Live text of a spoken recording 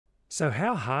So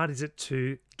how hard is it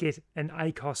to get an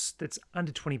ACOS that's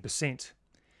under 20%?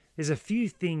 There's a few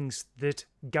things that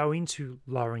go into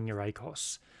lowering your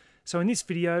ACOS. So in this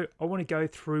video, I want to go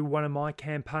through one of my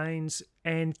campaigns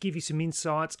and give you some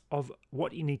insights of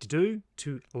what you need to do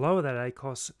to lower that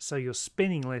ACOS so you're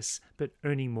spending less but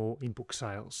earning more in book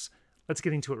sales. Let's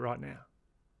get into it right now.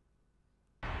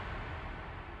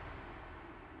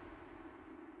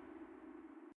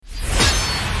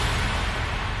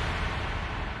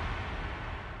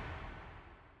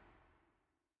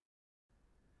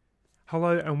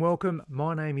 Hello and welcome.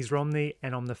 My name is Romney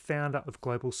and I'm the founder of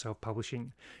Global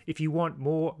Self-Publishing. If you want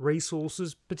more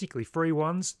resources, particularly free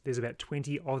ones, there's about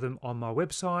 20 of them on my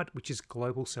website, which is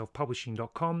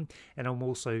globalselfpublishing.com, and I've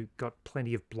also got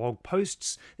plenty of blog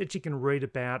posts that you can read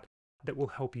about that will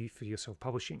help you for your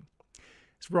self-publishing.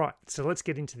 Right, so let's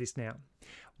get into this now.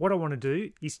 What I want to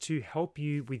do is to help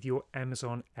you with your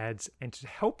Amazon ads and to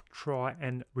help try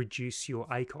and reduce your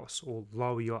ACOS or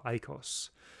lower your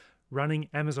ACOS. Running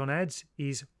Amazon ads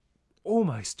is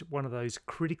almost one of those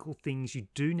critical things you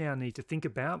do now need to think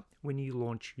about when you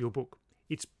launch your book.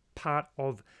 It's part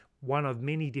of one of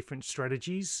many different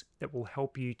strategies that will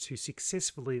help you to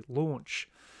successfully launch.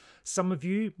 Some of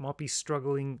you might be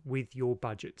struggling with your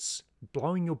budgets,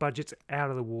 blowing your budgets out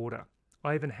of the water.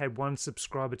 I even had one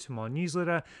subscriber to my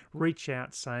newsletter reach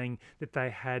out saying that they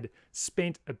had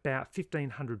spent about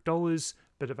 $1,500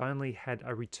 but have only had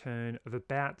a return of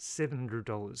about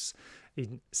 $700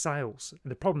 in sales. And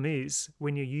the problem is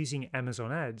when you're using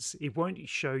Amazon ads, it won't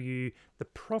show you the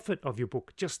profit of your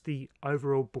book, just the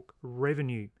overall book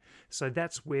revenue. So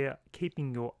that's where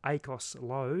keeping your ACOS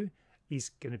low is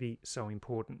going to be so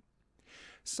important.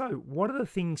 So what are the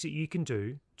things that you can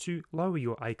do to lower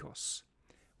your ACOS?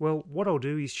 Well, what I'll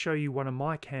do is show you one of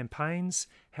my campaigns,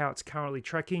 how it's currently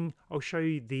tracking. I'll show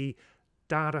you the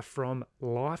data from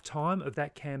lifetime of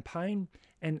that campaign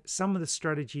and some of the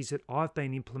strategies that I've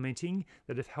been implementing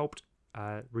that have helped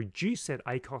reduce that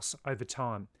ACOS over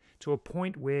time to a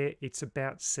point where it's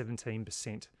about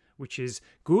 17%, which is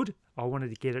good. I wanted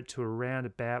to get it to around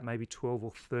about maybe 12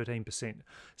 or 13%.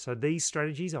 So these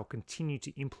strategies I'll continue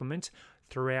to implement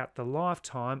throughout the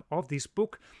lifetime of this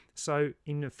book. So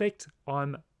in effect,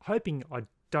 I'm hoping I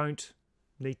don't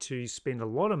need to spend a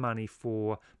lot of money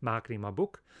for marketing my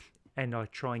book, and I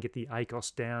try and get the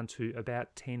ACOS down to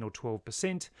about 10 or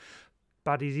 12%.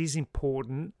 But it is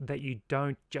important that you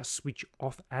don't just switch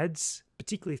off ads,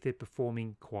 particularly if they're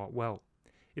performing quite well.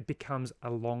 It becomes a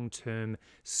long-term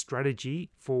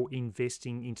strategy for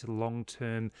investing into the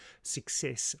long-term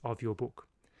success of your book.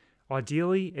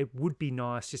 Ideally, it would be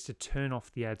nice just to turn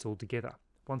off the ads altogether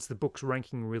once the book's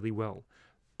ranking really well.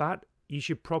 But you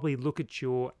should probably look at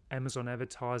your Amazon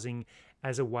advertising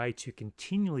as a way to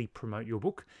continually promote your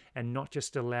book and not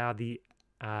just allow the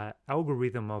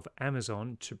algorithm of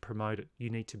Amazon to promote it. You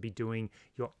need to be doing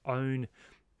your own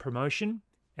promotion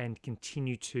and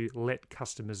continue to let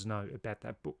customers know about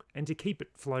that book and to keep it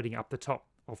floating up the top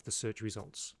of the search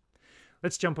results.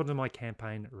 Let's jump onto my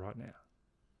campaign right now.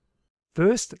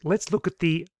 First, let's look at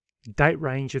the date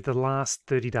range of the last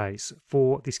 30 days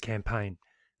for this campaign.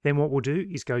 Then what we'll do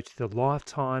is go to the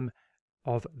lifetime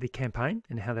of the campaign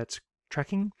and how that's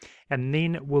tracking, and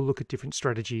then we'll look at different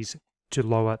strategies to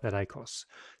lower that ACOS.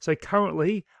 So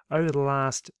currently, over the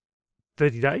last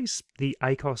 30 days, the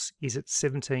ACOS is at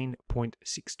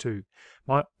 17.62.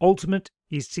 My ultimate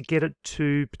is to get it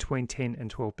to between 10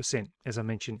 and 12%, as I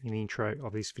mentioned in the intro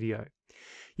of this video.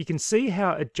 You can see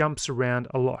how it jumps around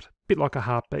a lot, a bit like a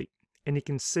heartbeat. And you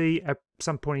can see at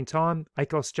some point in time,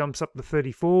 ACOS jumps up to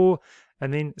 34,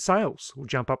 and then sales will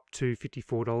jump up to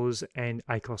 $54 and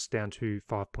ACOS down to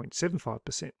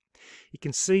 5.75%. You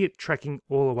can see it tracking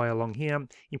all the way along here.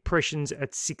 Impressions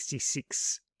at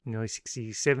 66, nearly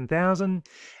 67,000,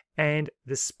 and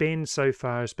the spend so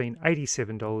far has been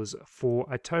 $87 for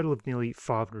a total of nearly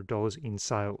 $500 in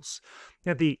sales.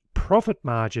 Now the profit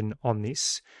margin on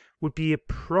this would be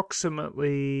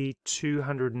approximately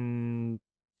 $200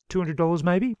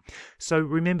 maybe. So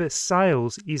remember,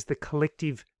 sales is the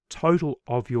collective total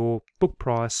of your book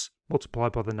price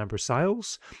multiplied by the number of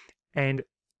sales. And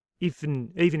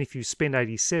even if you spend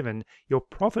 87, your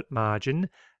profit margin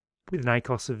with an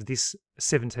ACOS of this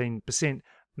 17%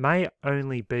 may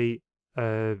only be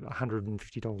 $150,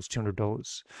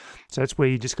 $200. So that's where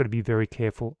you just got to be very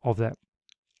careful of that.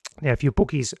 Now, if your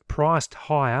book is priced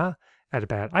higher at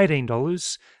about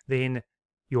 $18, then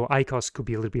your ACOS could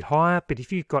be a little bit higher. But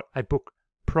if you've got a book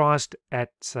priced at,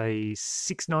 say,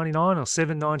 $6.99 or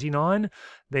 $7.99,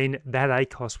 then that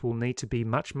ACOS will need to be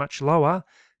much, much lower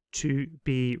to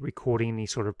be recording any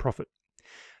sort of profit.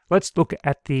 Let's look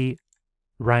at the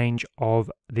range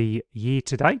of the year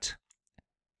to date.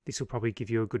 This will probably give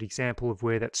you a good example of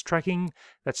where that's tracking.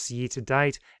 That's the year to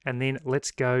date. And then let's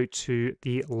go to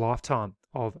the lifetime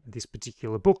of this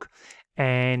particular book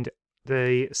and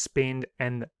the spend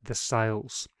and the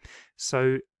sales.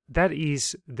 So that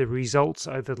is the results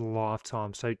over the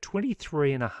lifetime. So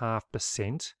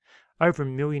 23.5%, over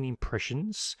 1 million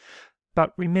impressions.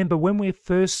 But remember, when we're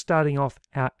first starting off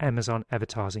our Amazon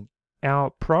advertising,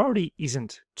 our priority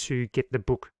isn't to get the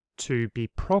book to be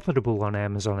profitable on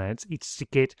Amazon ads. It's to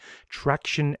get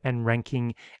traction and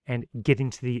ranking and get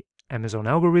into the Amazon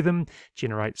algorithm,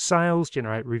 generate sales,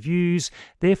 generate reviews.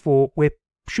 Therefore, we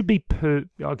should be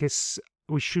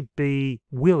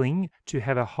willing to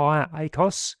have a higher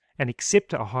ACOS and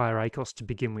accept a higher ACOS to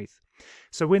begin with.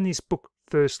 So when this book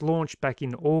first launched back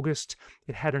in August,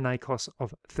 it had an ACOS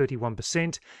of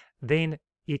 31%. Then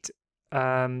it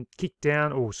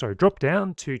dropped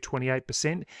down to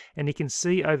 28%. And you can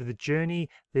see over the journey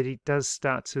that it does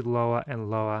start to lower and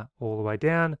lower all the way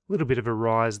down. A little bit of a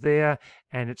rise there,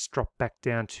 and it's dropped back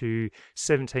down to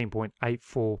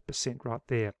 17.84% right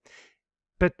there.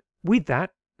 But with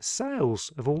that,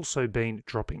 sales have also been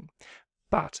dropping.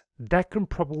 But that can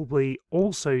probably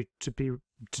also to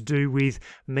do with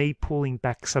me pulling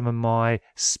back some of my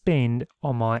spend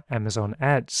on my Amazon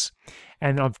ads.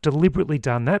 And I've deliberately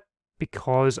done that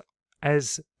because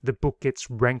as the book gets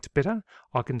ranked better,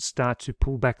 I can start to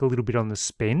pull back a little bit on the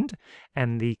spend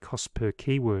and the cost per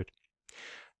keyword.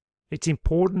 It's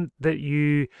important that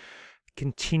you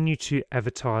continue to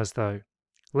advertise though.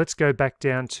 Let's go back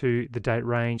down to the date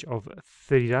range of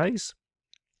 30 days.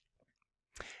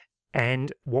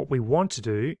 And what we want to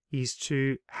do is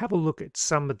to have a look at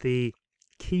some of the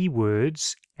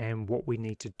keywords and what we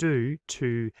need to do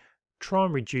to try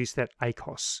and reduce that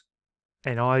ACOS.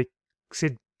 And I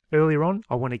said earlier on,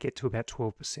 I want to get to about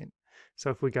 12%. So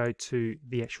if we go to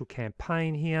the actual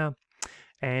campaign here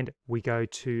and we go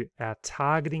to our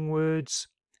targeting words,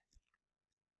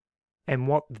 and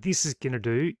what this is going to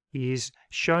do is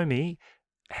show me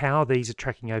how these are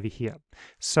tracking over here.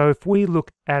 So if we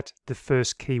look at the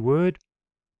first keyword,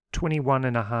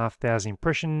 21,500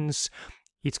 impressions,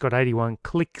 it's got 81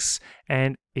 clicks,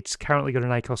 and it's currently got an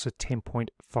ACOS of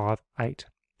 10.58.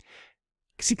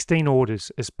 16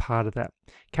 orders as part of that.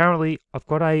 Currently, I've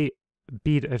got a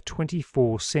bid of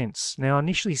 24 cents. Now, I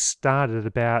initially started at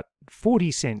about 40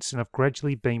 cents, and I've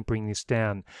gradually been bringing this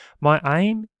down. My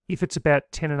aim, if it's about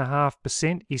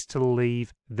 10.5%, is to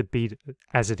leave the bid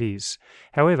as it is.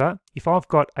 However, if I've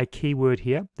got a keyword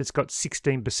here that's got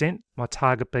 16%, my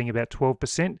target being about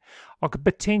 12%, I could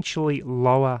potentially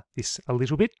lower this a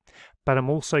little bit, but I'm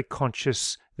also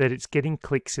conscious that it's getting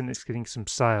clicks and it's getting some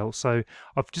sales. So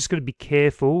I've just got to be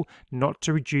careful not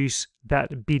to reduce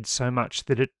that bid so much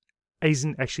that it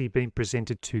isn't actually being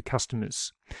presented to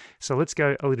customers. So let's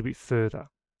go a little bit further.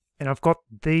 And I've got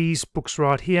these books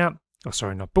right here. Oh,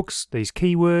 sorry, not books, these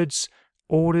keywords,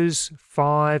 orders,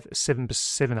 5,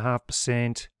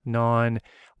 7.5%, 9.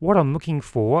 What I'm looking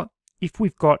for, if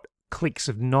we've got clicks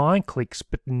of 9 clicks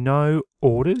but no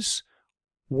orders,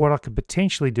 what I could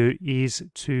potentially do is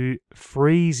to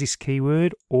freeze this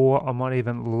keyword, or I might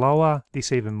even lower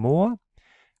this even more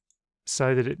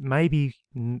so that it maybe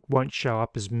won't show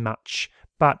up as much,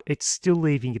 but it's still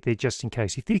leaving it there just in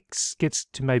case. If this gets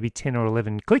to maybe 10 or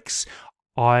 11 clicks,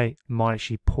 I might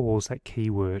actually pause that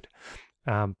keyword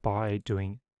by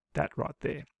doing that right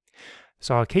there.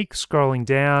 So I keep scrolling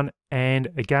down, and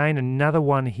again, another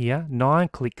one here, 9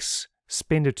 clicks,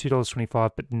 spend of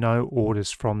 $2.25, but no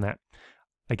orders from that.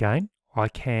 Again, I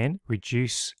can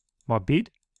reduce my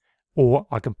bid, or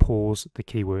I can pause the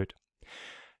keyword.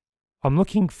 I'm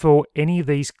looking for any of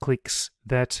these clicks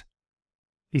that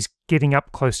is getting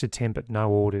up close to 10, but no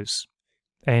orders.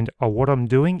 And what I'm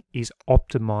doing is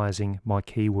optimizing my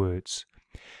keywords.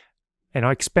 And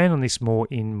I expand on this more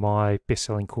in my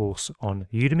best-selling course on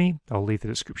Udemy. I'll leave the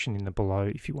description in the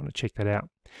below if you want to check that out.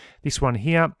 This one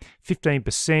here,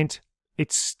 15%.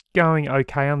 It's going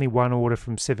okay, only 1 order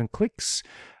from 7 clicks.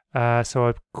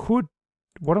 So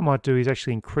what I might do is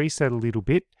actually increase that a little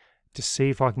bit to see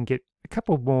if I can get a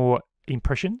couple more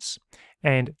impressions,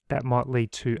 and that might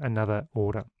lead to another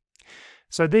order.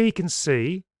 So there you can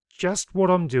see just what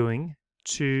I'm doing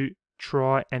to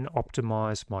try and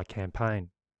optimize my campaign.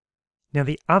 Now,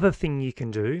 the other thing you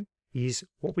can do is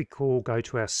what we call go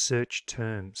to our search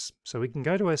terms. So we can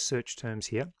go to our search terms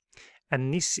here,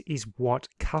 and this is what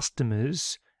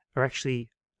customers are actually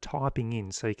typing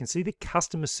in. So you can see the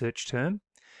customer search term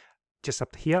just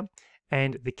up here,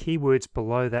 and the keywords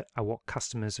below that are what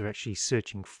customers are actually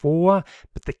searching for,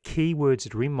 but the keywords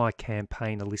that are in my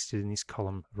campaign are listed in this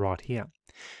column right here.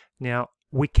 Now,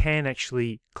 we can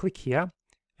actually click here,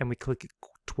 and we click it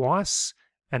twice,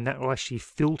 and that will actually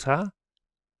filter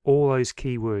all those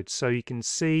keywords. So you can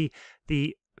see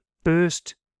the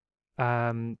first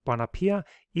one up here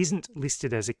isn't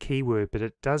listed as a keyword, but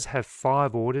it does have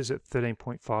 5 orders at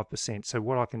 13.5%. So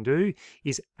what I can do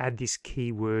is add this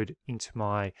keyword into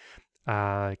my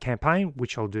campaign,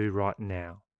 which I'll do right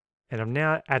now. And I've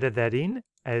now added that in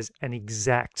as an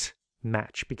exact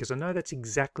match because I know that's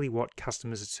exactly what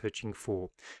customers are searching for.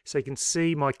 So you can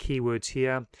see my keywords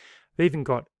here. I've even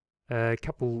got a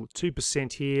couple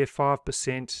 2% here,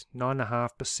 5%,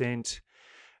 9.5%.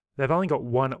 They've only got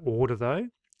 1 order though.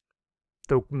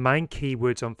 The main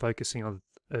keywords I'm focusing on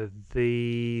are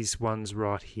these ones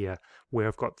right here, where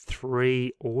I've got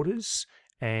 3 orders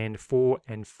and 4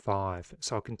 and 5.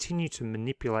 So I'll continue to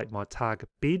manipulate my target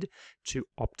bid to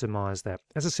optimize that.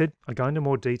 As I said, I go into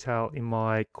more detail in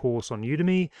my course on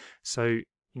Udemy. So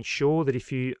ensure that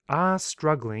if you are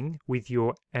struggling with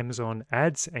your Amazon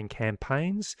ads and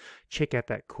campaigns, check out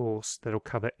that course that'll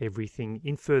cover everything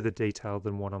in further detail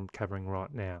than what I'm covering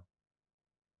right now.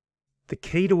 The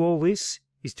key to all this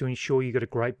is to ensure you've got a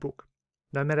great book.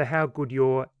 No matter how good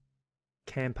your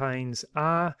campaigns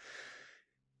are,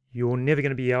 you're never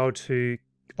going to be able to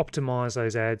optimize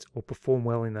those ads or perform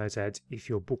well in those ads if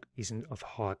your book isn't of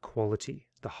high quality.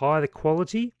 The higher the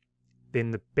quality,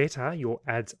 then the better your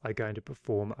ads are going to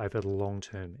perform over the long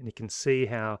term. And you can see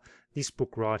how this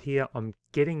book right here, I'm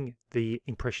getting the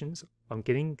impressions, I'm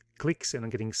getting clicks, and I'm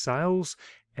getting sales,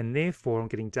 and therefore I'm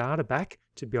getting data back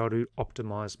to be able to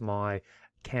optimize my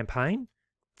campaign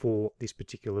for this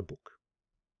particular book.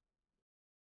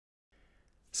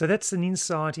 So that's an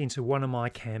insight into one of my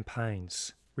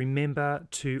campaigns. Remember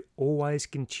to always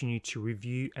continue to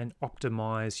review and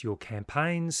optimize your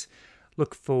campaigns.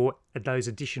 Look for those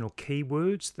additional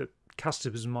keywords that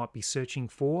customers might be searching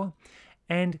for,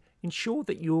 and ensure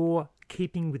that you're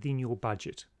keeping within your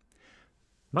budget.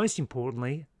 Most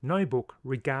importantly, no book,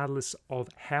 regardless of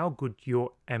how good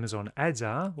your Amazon ads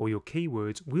are or your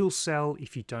keywords, will sell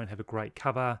if you don't have a great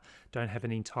cover, don't have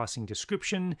an enticing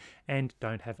description, and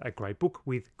don't have a great book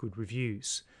with good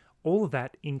reviews. All of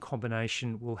that in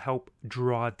combination will help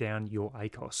drive down your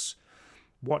ACOS.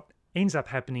 What ends up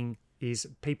happening is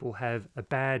people have a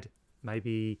bad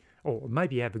maybe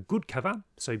have a good cover,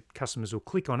 so customers will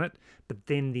click on it, but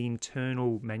then the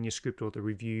internal manuscript or the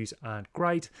reviews aren't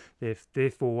great.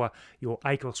 Therefore, your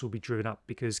ACOS will be driven up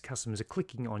because customers are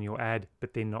clicking on your ad,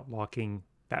 but they're not liking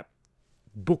that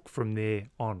book from there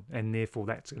on, and therefore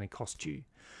that's going to cost you.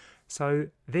 So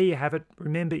there you have it.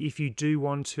 Remember, if you do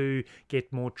want to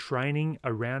get more training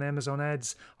around Amazon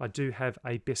ads, I do have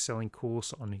a best-selling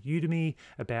course on Udemy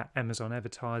about Amazon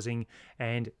advertising,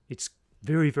 and it's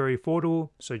very, very affordable.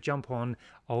 So jump on.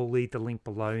 I'll leave the link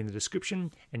below in the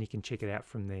description and you can check it out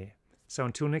from there. So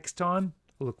until next time,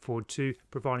 I look forward to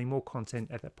providing more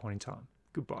content at that point in time.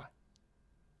 Goodbye.